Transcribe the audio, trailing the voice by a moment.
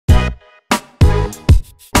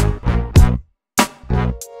Hey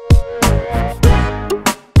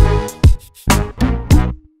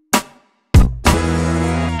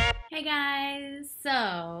guys,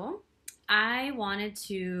 so I wanted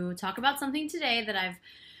to talk about something today that I've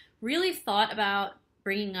really thought about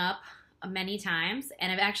bringing up many times,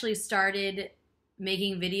 and I've actually started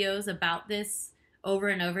making videos about this over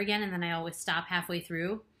and over again, and then I always stop halfway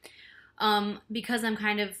through because I'm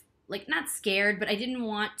kind of like not scared, but I didn't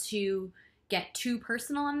want to get too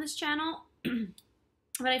personal on this channel.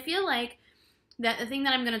 But I feel like that the thing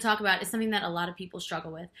that I'm going to talk about is something that a lot of people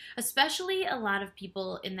struggle with, especially a lot of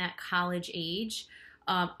people in that college age.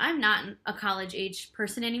 I'm not a college age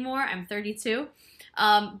person anymore. I'm 32.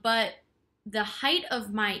 But the height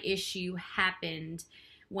of my issue happened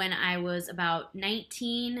when I was about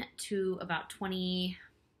 19 to about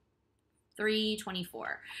 23,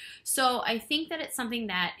 24. So I think that it's something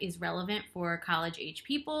that is relevant for college age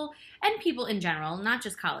people and people in general, not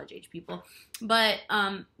just college age people. But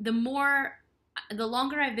the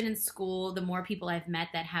longer I've been in school, the more people I've met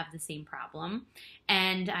that have the same problem.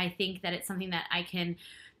 And I think that it's something that I can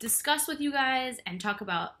discuss with you guys and talk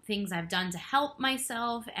about things I've done to help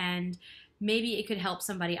myself, and maybe it could help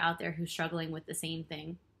somebody out there who's struggling with the same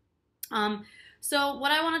thing. So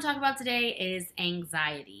what I want to talk about today is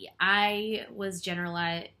anxiety. I was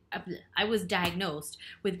diagnosed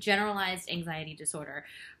with generalized anxiety disorder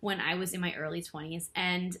when I was in my early 20s,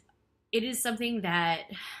 and it is something that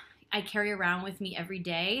I carry around with me every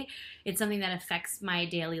day. It's something that affects my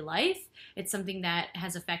daily life. It's something that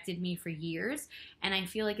has affected me for years. And I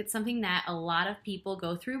feel like it's something that a lot of people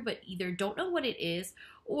go through, but either don't know what it is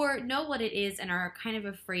or know what it is and are kind of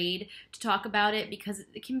afraid to talk about it because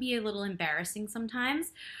it can be a little embarrassing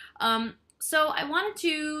sometimes. So I wanted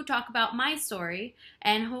to talk about my story,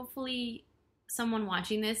 and hopefully someone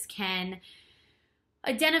watching this can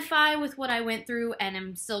identify with what I went through and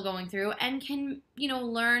am still going through, and can,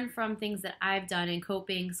 learn from things that I've done and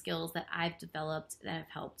coping skills that I've developed that have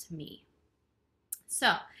helped me.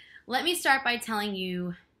 So let me start by telling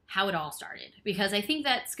you how it all started, because I think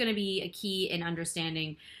that's going to be a key in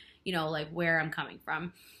understanding, like where I'm coming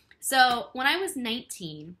from. So when I was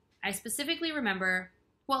 19, I specifically remember,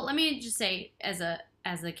 well, let me just say as a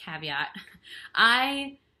caveat,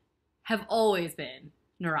 I have always been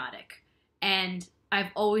neurotic, and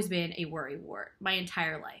I've always been a worrywart my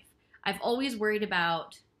entire life. I've always worried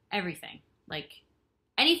about everything. Like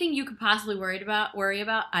anything you could possibly worry about,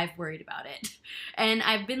 I've worried about it. And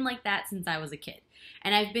I've been like that since I was a kid.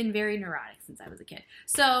 And I've been very neurotic since I was a kid.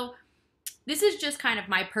 So this is just kind of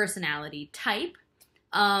my personality type.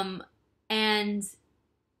 But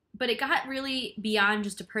it got really beyond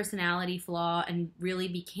just a personality flaw and really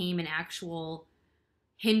became an actual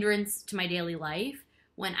hindrance to my daily life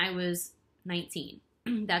when I was 19.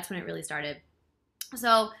 That's when it really started.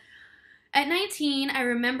 So at 19, I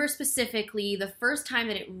remember specifically the first time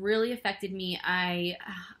that it really affected me. I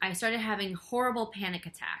started having horrible panic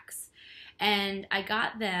attacks, and I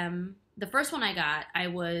got them. The first one I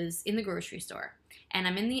was in the grocery store, and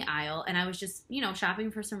I'm in the aisle, and I was just, shopping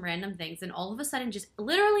for some random things, and all of a sudden, just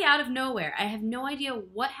literally out of nowhere, I have no idea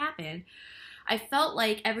what happened. I felt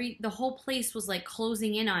like the whole place was like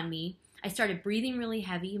closing in on me. I started breathing really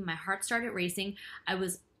heavy. My heart started racing. I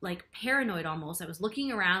was like paranoid almost. I was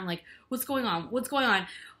looking around like, what's going on? What's going on?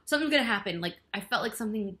 Something's going to happen. Like I felt like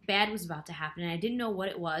something bad was about to happen, and I didn't know what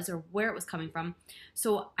it was or where it was coming from.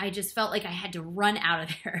 So I just felt like I had to run out of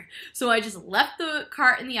there. So I just left the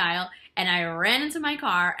cart in the aisle, and I ran into my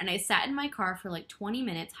car, and I sat in my car for like 20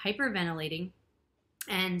 minutes hyperventilating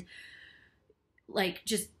and like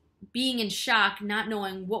just being in shock, not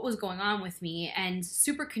knowing what was going on with me, and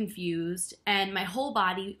super confused, and my whole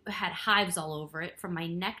body had hives all over it from my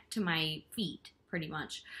neck to my feet, pretty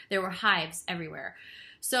much. There were hives everywhere.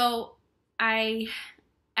 So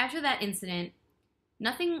after that incident,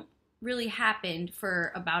 nothing really happened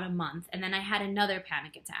for about a month, and then I had another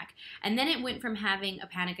panic attack. And then it went from having a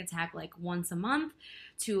panic attack like once a month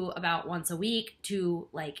to about once a week to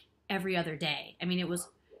like every other day. I mean, it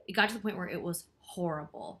got to the point where it was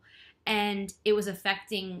horrible. And it was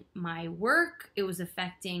affecting my work. It was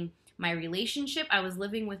affecting my relationship. I was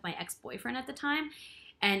living with my ex-boyfriend at the time,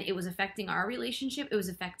 and it was affecting our relationship. It was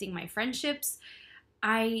affecting my friendships.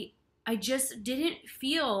 I just didn't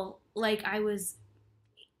feel like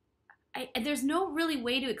there's no really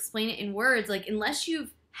way to explain it in words. Like, unless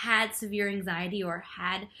you've had severe anxiety or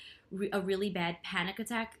had a really bad panic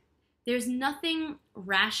attack, there's nothing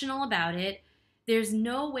rational about it. There's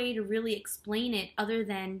no way to really explain it other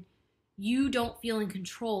than you don't feel in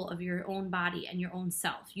control of your own body and your own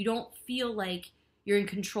self. You don't feel like you're in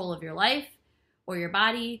control of your life or your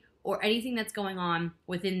body or anything that's going on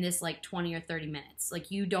within this like 20 or 30 minutes.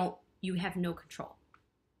 Like you have no control.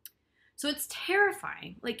 So it's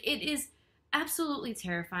terrifying. Like it is absolutely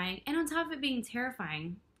terrifying. And on top of it being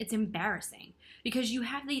terrifying, it's embarrassing because you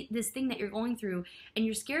have this thing that you're going through and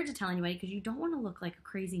you're scared to tell anybody because you don't want to look like a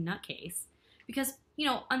crazy nutcase. Because, you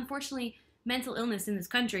know, unfortunately, mental illness in this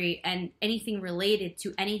country and anything related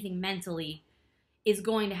to anything mentally is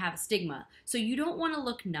going to have a stigma. So you don't want to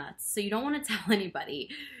look nuts. So you don't want to tell anybody.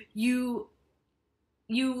 You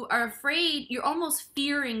are afraid, you're almost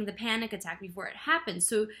fearing the panic attack before it happens.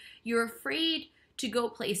 So you're afraid to go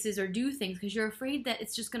places or do things because you're afraid that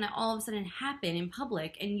it's just going to all of a sudden happen in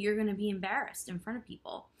public and you're going to be embarrassed in front of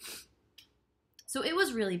people. So it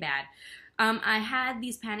was really bad. I had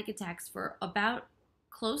these panic attacks for about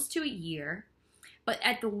close to a year, but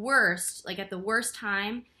at the worst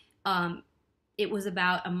time, it was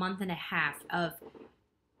about a month and a half of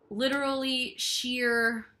literally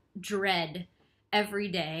sheer dread every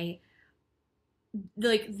day.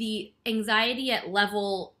 Like the anxiety at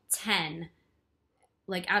level 10,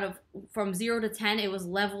 like from 0 to 10, it was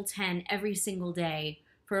level 10 every single day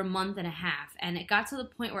for a month and a half. And it got to the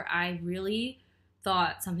point where I really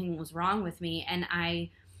thought something was wrong with me. And I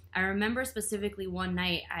remember specifically one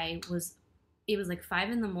night it was like 5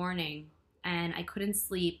 a.m. and I couldn't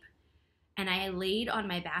sleep. And I laid on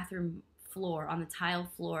my bathroom floor, on the tile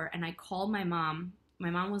floor, and I called my mom. My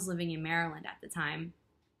mom was living in Maryland at the time.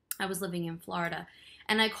 I was living in Florida.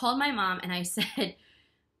 And I called my mom and I said,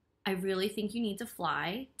 I really think you need to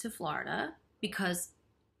fly to Florida because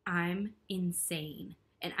I'm insane.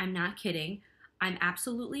 And I'm not kidding. I'm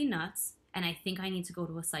absolutely nuts. And I think I need to go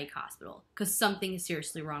to a psych hospital because something is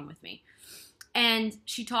seriously wrong with me. And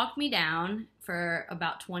she talked me down for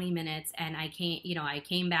about 20 minutes and I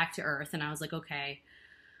came back to earth and I was like, okay,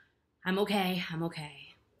 I'm okay.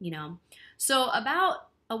 So about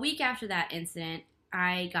a week after that incident,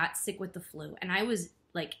 I got sick with the flu and I was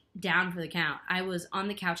like down for the count. I was on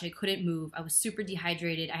the couch. I couldn't move. I was super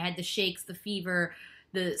dehydrated. I had the shakes, the fever,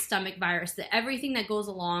 the stomach virus, everything that goes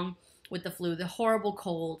along with the flu, the horrible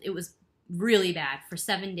cold. It was really bad for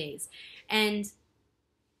 7 days. And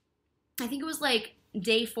I think it was like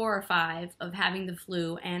day 4 or 5 of having the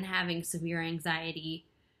flu and having severe anxiety.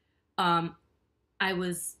 I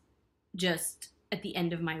was just at the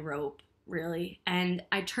end of my rope, really. And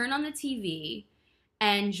I turned on the TV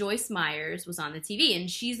and Joyce Myers was on the TV and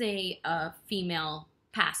she's a female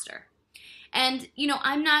pastor. And, you know,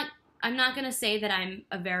 I'm not going to say that I'm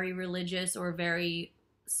a very religious or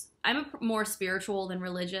I'm more spiritual than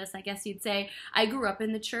religious, I guess you'd say. I grew up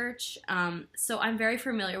in the church, so I'm very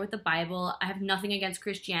familiar with the Bible. I have nothing against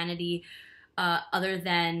Christianity other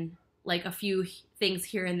than like a few things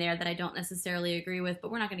here and there that I don't necessarily agree with, but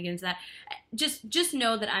we're not going to get into that. Just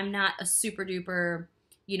know that I'm not a super duper,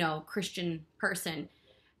 you know, Christian person.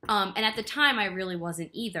 And at the time, I really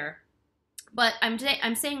wasn't either. But I'm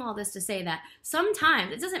saying all this to say that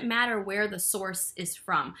sometimes it doesn't matter where the source is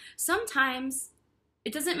from. Sometimes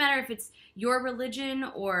it doesn't matter if it's your religion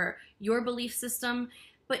or your belief system,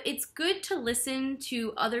 but it's good to listen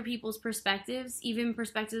to other people's perspectives, even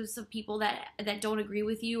perspectives of people that don't agree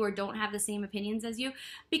with you or don't have the same opinions as you,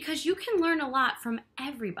 because you can learn a lot from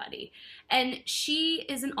everybody. And she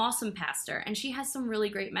is an awesome pastor, and she has some really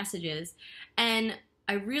great messages, and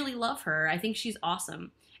I really love her. I think she's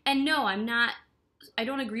awesome. And no, I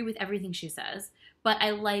don't agree with everything she says, but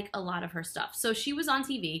I like a lot of her stuff. So she was on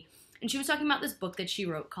TV, and she was talking about this book that she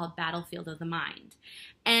wrote called Battlefield of the Mind.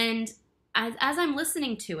 And as I'm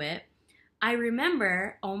listening to it, I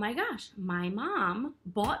remember, oh my gosh, my mom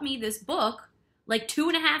bought me this book like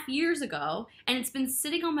 2.5 years ago, and it's been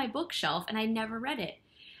sitting on my bookshelf, and I never read it.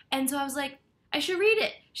 And so I was like, I should read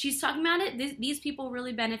it. She's talking about it. These people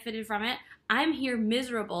really benefited from it. I'm here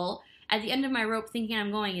miserable at the end of my rope thinking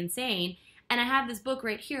I'm going insane, and I have this book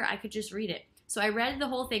right here. I could just read it. So I read the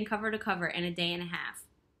whole thing cover to cover in a day and a half.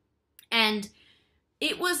 And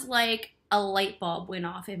it was like a light bulb went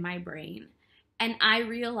off in my brain. And I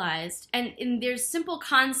realized, and there's simple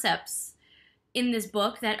concepts in this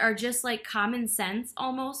book that are just like common sense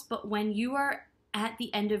almost, but when you are at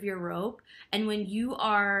the end of your rope and when you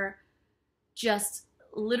are just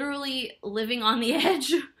literally living on the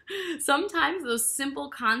edge, sometimes those simple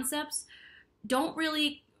concepts don't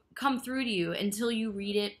really come through to you until you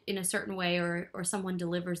read it in a certain way or someone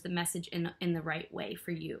delivers the message in the right way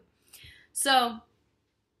for you. So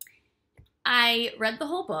I read the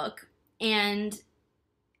whole book, and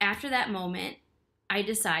after that moment, I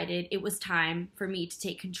decided it was time for me to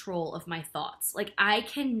take control of my thoughts. Like, I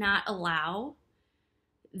cannot allow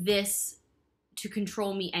this to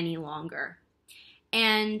control me any longer.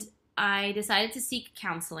 And I decided to seek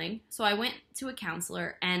counseling. So I went to a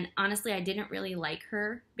counselor, and honestly, I didn't really like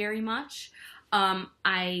her very much.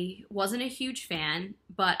 I wasn't a huge fan,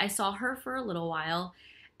 but I saw her for a little while,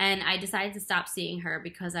 and I decided to stop seeing her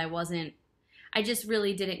because I just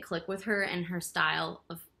really didn't click with her and her style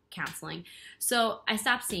of counseling. So I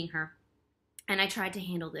stopped seeing her, and I tried to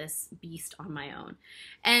handle this beast on my own.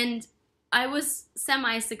 And I was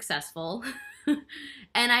semi-successful.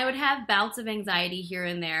 And I would have bouts of anxiety here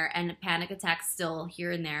and there and panic attacks still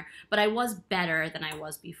here and there, but I was better than I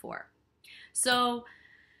was before. So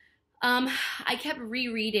I kept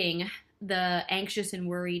rereading the Anxious and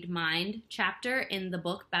Worried Mind chapter in the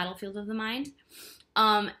book Battlefield of the Mind.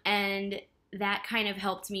 And that kind of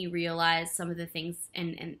helped me realize some of the things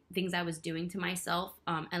and things I was doing to myself,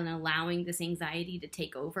 and allowing this anxiety to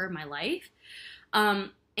take over my life.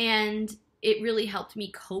 And it really helped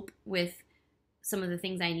me cope with some of the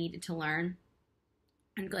things I needed to learn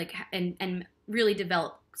and really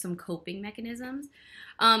develop some coping mechanisms.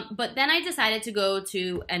 But then I decided to go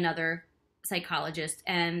to another psychologist,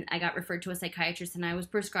 and I got referred to a psychiatrist, and I was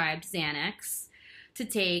prescribed Xanax to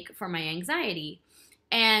take for my anxiety.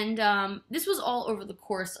 And this was all over the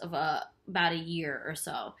course of about a year or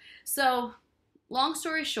so. So long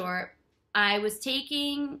story short, I was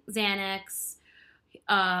taking Xanax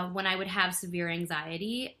when I would have severe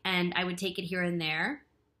anxiety, and I would take it here and there.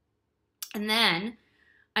 And then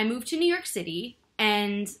I moved to New York City,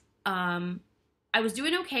 and I was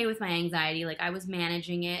doing okay with my anxiety. Like, I was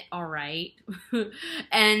managing it all right.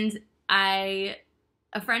 And a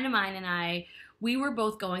friend of mine and I, we were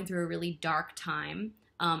both going through a really dark time.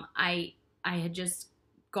 I had just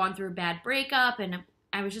gone through a bad breakup, and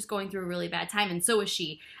I was just going through a really bad time, and so was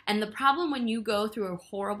she. And the problem when you go through a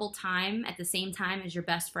horrible time at the same time as your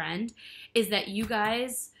best friend is that you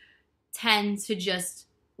guys tend to just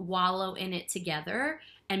wallow in it together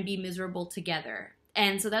and be miserable together.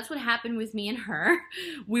 And so that's what happened with me and her.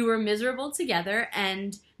 We were miserable together,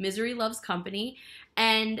 and misery loves company.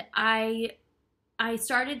 And I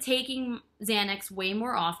started taking Xanax way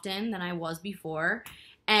more often than I was before.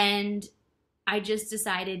 And I just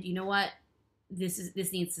decided, you know what?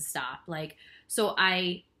 This needs to stop. Like, so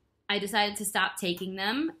I decided to stop taking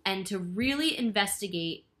them and to really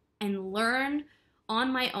investigate and learn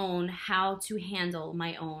on my own how to handle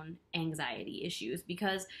my own anxiety issues.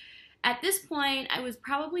 Because at this point, I was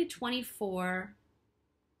probably 24.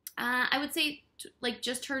 I would say like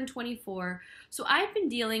just turned 24. So I've been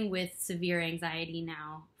dealing with severe anxiety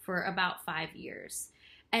now for about 5 years.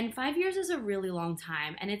 And 5 years is a really long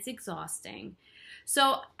time, and it's exhausting.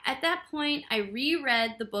 So at that point, I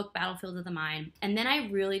reread the book Battlefield of the Mind, and then I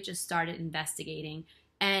really just started investigating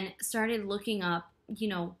and started looking up,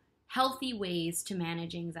 healthy ways to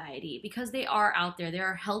manage anxiety, because they are out there. There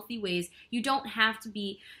are healthy ways. You don't have to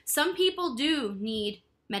be. Some people do need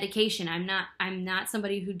medication. I'm not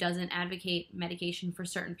somebody who doesn't advocate medication for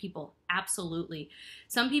certain people. Absolutely.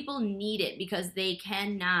 Some people need it because they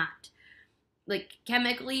cannot, like,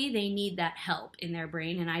 chemically, they need that help in their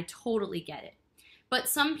brain, and I totally get it. But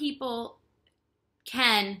some people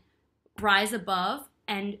can rise above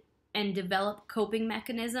and develop coping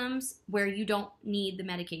mechanisms where you don't need the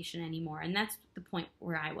medication anymore. And that's the point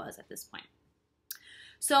where I was at this point.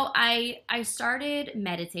 So I started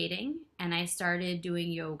meditating, and I started doing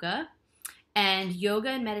yoga. And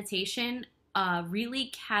yoga and meditation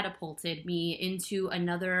really catapulted me into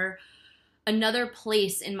another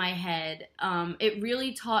place in my head. It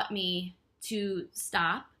really taught me to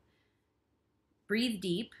stop, breathe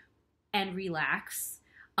deep, and relax.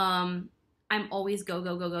 I'm always go,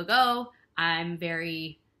 go, go, go, go. I'm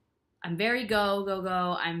very go, go,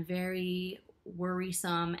 go. I'm very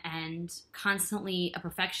worrisome and constantly a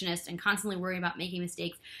perfectionist and constantly worrying about making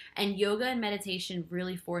mistakes. And yoga and meditation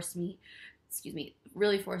really forced me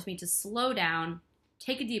to slow down,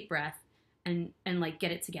 take a deep breath, and like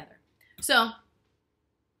get it together. So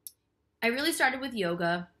I really started with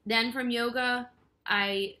yoga. Then from yoga,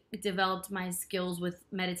 I developed my skills with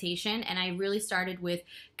meditation, and I really started with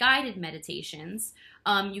guided meditations.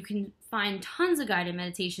 You can find tons of guided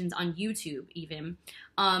meditations on YouTube even.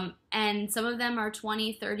 And some of them are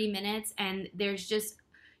 20, 30 minutes, and there's just,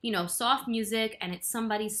 soft music, and it's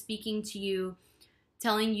somebody speaking to you,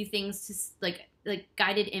 telling you things to like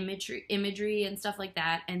guided imagery and stuff like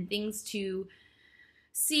that, and things to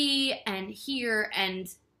see and hear,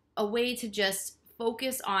 and a way to just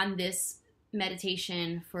focus on this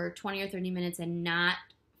meditation for 20 or 30 minutes and not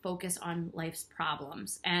focus on life's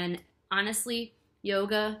problems. And honestly,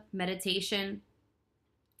 yoga, meditation,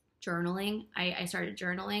 journaling, I started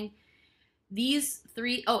journaling. These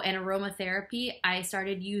three, and aromatherapy, I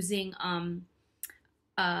started using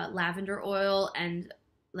lavender oil and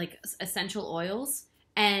like essential oils.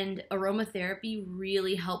 And aromatherapy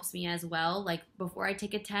really helps me as well. Like before I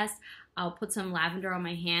take a test, I'll put some lavender on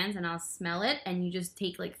my hands and I'll smell it. And you just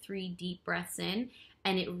take like 3 deep breaths in,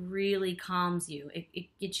 and it really calms you. It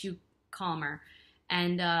gets you calmer,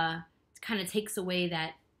 and it kind of takes away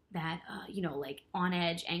that like on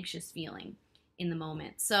edge, anxious feeling in the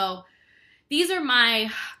moment. So these are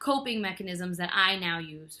my coping mechanisms that I now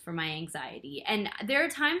use for my anxiety. And there are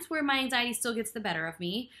times where my anxiety still gets the better of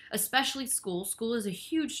me, especially school. School is a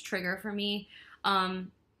huge trigger for me.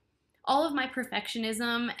 All of my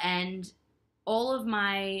perfectionism and all of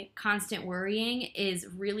my constant worrying is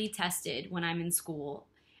really tested when I'm in school.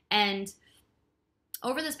 And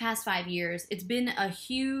over this past 5 years, it's been a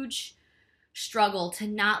huge struggle to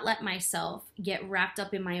not let myself get wrapped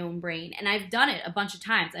up in my own brain. And I've done it a bunch of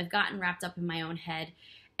times. I've gotten wrapped up in my own head.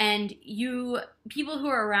 And people who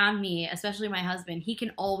are around me, especially my husband, he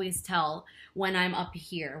can always tell when I'm up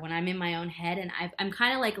here, when I'm in my own head. And I'm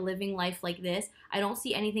kind of like living life like this. I don't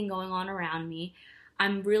see anything going on around me.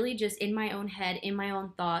 I'm really just in my own head, in my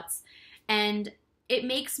own thoughts. And it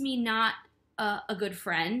makes me not a good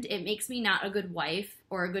friend. It makes me not a good wife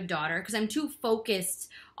or a good daughter, because I'm too focused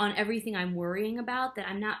on everything I'm worrying about that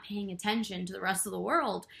I'm not paying attention to the rest of the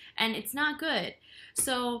world, and it's not good.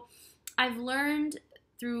 So I've learned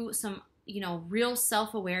through some, real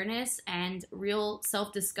self-awareness and real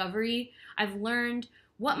self-discovery, I've learned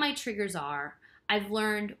what my triggers are. I've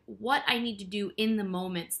learned what I need to do in the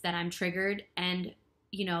moments that I'm triggered, and,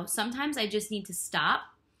 sometimes I just need to stop.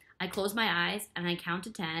 I close my eyes and I count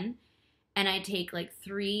to 10, and I take like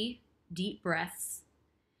 3 deep breaths,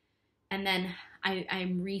 and then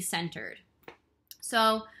I'm recentered.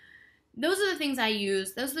 So those are the things I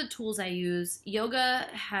use. Those are the tools I use. Yoga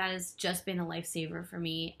has just been a lifesaver for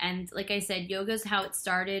me. And like I said, yoga is how it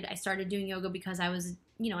started. I started doing yoga because I was,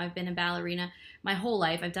 I've been a ballerina my whole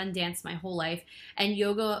life. I've done dance my whole life. And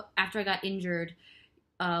yoga, after I got injured,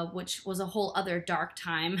 which was a whole other dark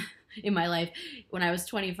time in my life when I was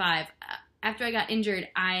 25, after I got injured,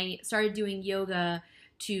 I started doing yoga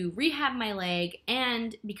to rehab my leg,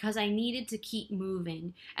 and because I needed to keep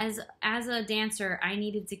moving. As a dancer, I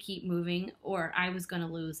needed to keep moving or I was going to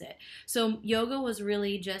lose it. So yoga was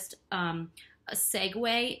really just a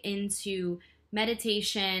segue into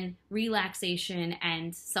meditation, relaxation,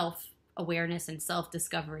 and self-awareness and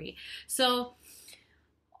self-discovery. So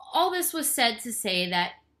all this was said to say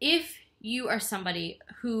that if you are somebody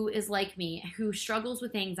who is like me, who struggles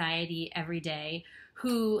with anxiety every day,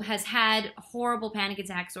 who has had horrible panic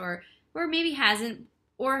attacks or maybe hasn't,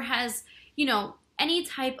 or has, any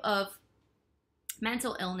type of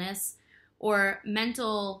mental illness or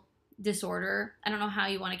mental disorder, I don't know how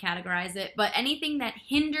you want to categorize it, but anything that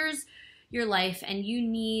hinders your life and you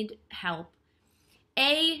need help,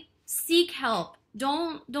 seek help.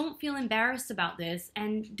 Don't feel embarrassed about this,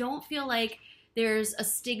 and don't feel like there's a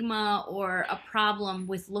stigma or a problem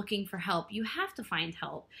with looking for help. You have to find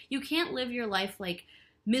help. You can't live your life like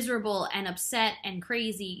miserable and upset and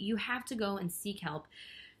crazy. You have to go and seek help.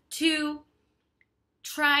 2,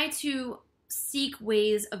 try to seek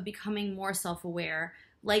ways of becoming more self-aware.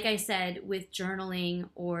 Like I said, with journaling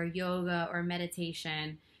or yoga or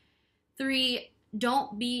meditation. 3,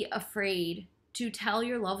 don't be afraid to tell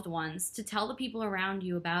your loved ones, to tell the people around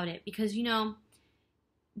you about it, because,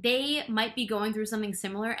 they might be going through something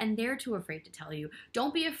similar and they're too afraid to tell you.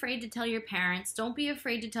 Don't be afraid to tell your parents. Don't be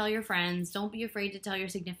afraid to tell your friends. Don't be afraid to tell your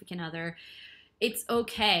significant other. It's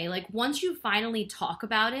okay. Like once you finally talk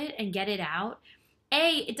about it and get it out,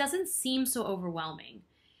 it doesn't seem so overwhelming.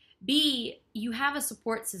 B, you have a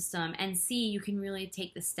support system, and C, you can really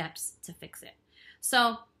take the steps to fix it.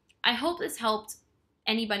 So I hope this helped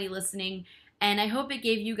anybody listening, and I hope it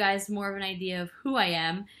gave you guys more of an idea of who I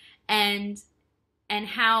am and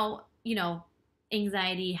how,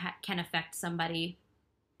 anxiety can affect somebody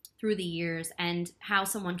through the years, and how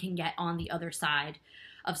someone can get on the other side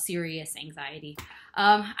of serious anxiety.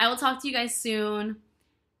 I will talk to you guys soon.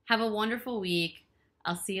 Have a wonderful week.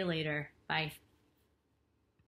 I'll see you later. Bye.